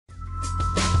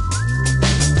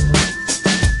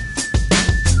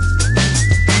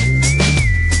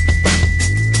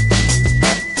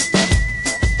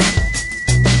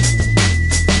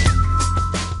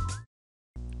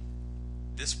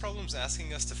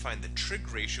find the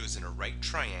trig ratios in a right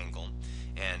triangle,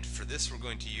 and for this we're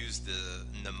going to use the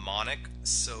mnemonic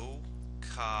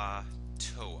SOHCAHTOA.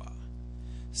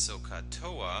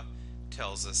 SOHCAHTOA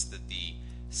tells us that the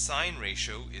sine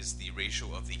ratio is the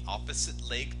ratio of the opposite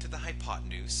leg to the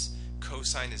hypotenuse,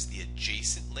 cosine is the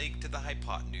adjacent leg to the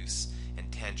hypotenuse,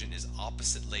 and tangent is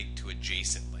opposite leg to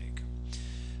adjacent leg.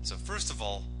 So first of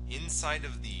all, inside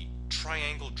of the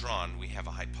triangle drawn, we have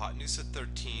a hypotenuse of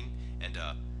 13 and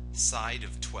a side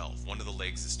of 12. One of the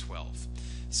legs is 12.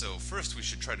 So first we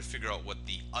should try to figure out what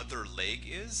the other leg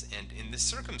is, and in this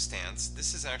circumstance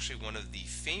this is actually one of the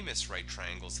famous right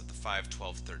triangles of the 5,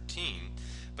 12, 13.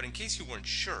 But in case you weren't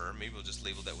sure, maybe we'll just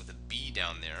label that with a B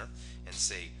down there and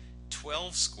say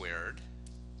 12 squared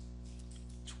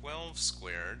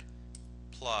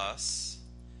plus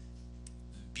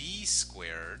B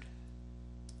squared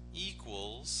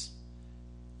equals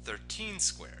 13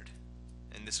 squared.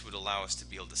 And this would allow us to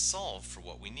be able to solve for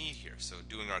what we need here. So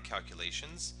doing our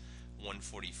calculations,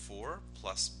 144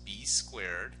 plus b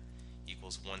squared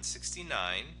equals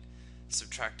 169.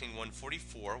 Subtracting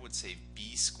 144 would say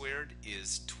b squared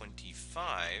is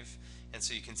 25, and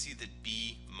so you can see that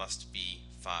b must be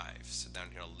 5. So down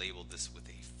here I'll label this with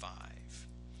a 5.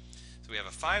 So we have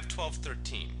a 5, 12,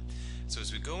 13. So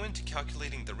as we go into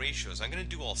calculating the ratios, I'm going to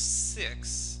do all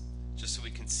 6 just so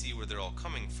we can see where they're all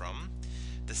coming from.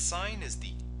 The sine is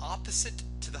the opposite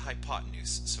to the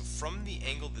hypotenuse. So from the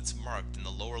angle that's marked in the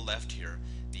lower left here,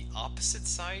 the opposite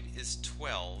side is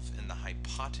 12 and the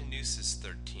hypotenuse is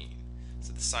 13.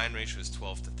 So the sine ratio is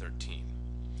 12 to 13.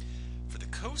 For the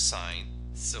cosine,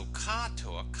 so ka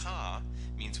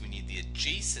means we need the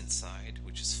adjacent side,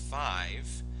 which is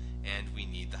 5, and we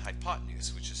need the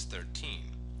hypotenuse, which is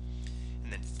 13.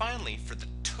 And then finally, for the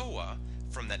toa,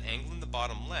 from that angle in the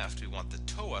bottom left, we want the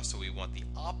toa, so we want the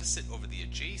opposite over the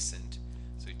adjacent.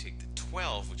 So we take the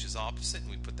 12, which is opposite, and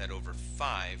we put that over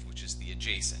 5, which is the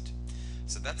adjacent.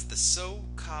 So that's the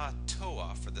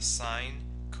SOHCAHTOA for the sine,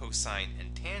 cosine,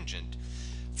 and tangent.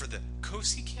 For the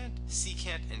cosecant,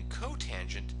 secant, and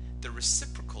cotangent,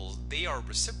 they are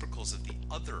reciprocals of the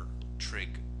other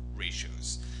trig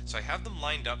ratios. So I have them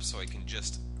lined up so I can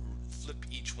just flip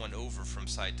each one over from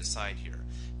side to side here.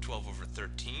 12 over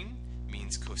 13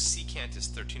 means cosecant is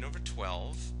 13 over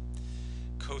 12.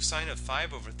 Cosine of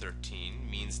 5 over 13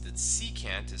 means that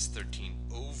secant is 13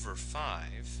 over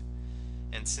 5.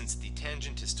 And since the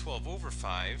tangent is 12 over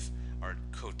 5, our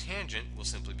cotangent will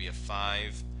simply be a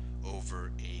 5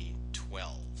 over a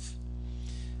 12.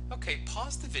 Okay,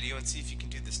 pause the video and see if you can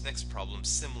do this next problem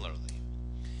similarly.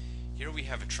 Here we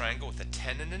have a triangle with a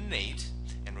 10 and an 8,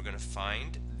 and we're going to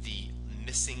find the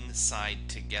missing side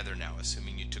together now,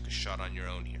 assuming you took a shot on your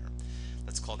own here.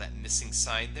 Let's call that missing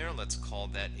side there. Let's call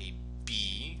that a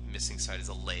B. Missing side is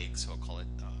a leg, so I'll call it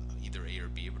either A or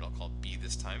B, but I'll call it B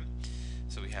this time.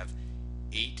 So we have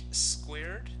 8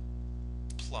 squared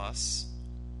plus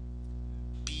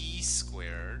B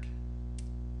squared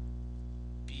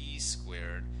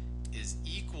is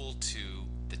equal to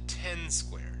the 10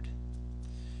 squared.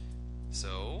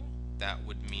 So that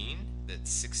would mean that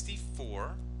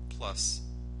 64 plus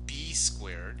B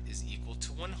squared is equal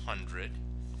to 100.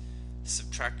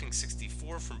 Subtracting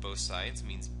 64 from both sides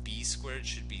means B squared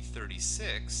should be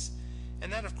 36,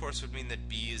 and that of course would mean that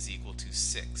B is equal to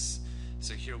 6.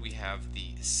 So here we have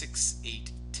the 6,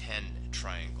 8, 10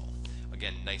 triangle.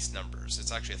 Again, nice numbers.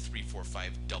 It's actually a 3, 4,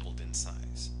 5 doubled in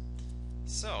size.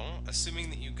 So, assuming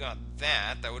that you got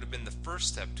that, that would have been the first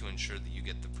step to ensure that you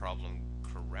get the problem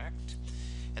correct.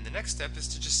 And the next step is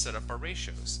to just set up our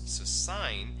ratios. So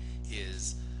sine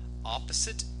is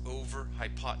opposite over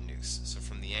hypotenuse. So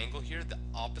from the angle here, the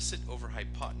opposite over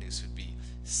hypotenuse would be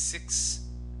 6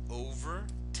 over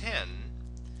 10,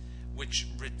 which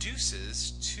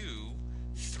reduces to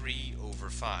 3 over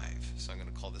 5. So I'm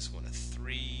going to call this one a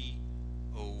 3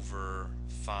 over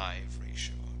 5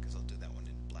 ratio, because I'll do that one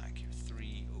in black here,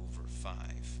 3 over 5.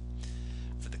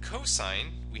 For the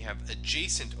cosine, we have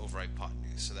adjacent over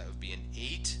hypotenuse, so that would be an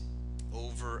 8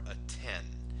 over a 10.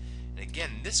 And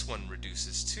again, this one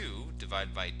reduces to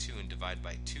divide by 2 and divide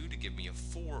by 2 to give me a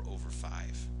 4 over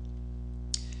 5.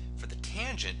 For the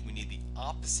tangent, we need the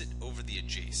opposite over the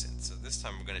adjacent. So this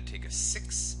time we're going to take a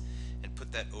 6 and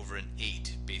put that over an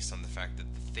 8 based on the fact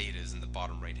that the theta is in the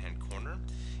bottom right hand corner.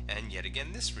 And yet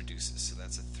again this reduces, so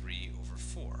that's a 3 over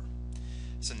 4.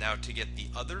 So now to get the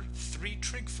other 3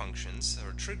 trig functions,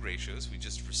 or trig ratios, we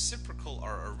just reciprocal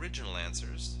our original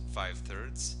answers,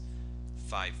 5/3,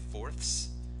 5/4,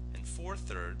 and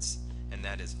 4/3, and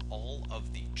that is all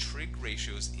of the trig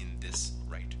ratios in this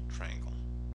right triangle.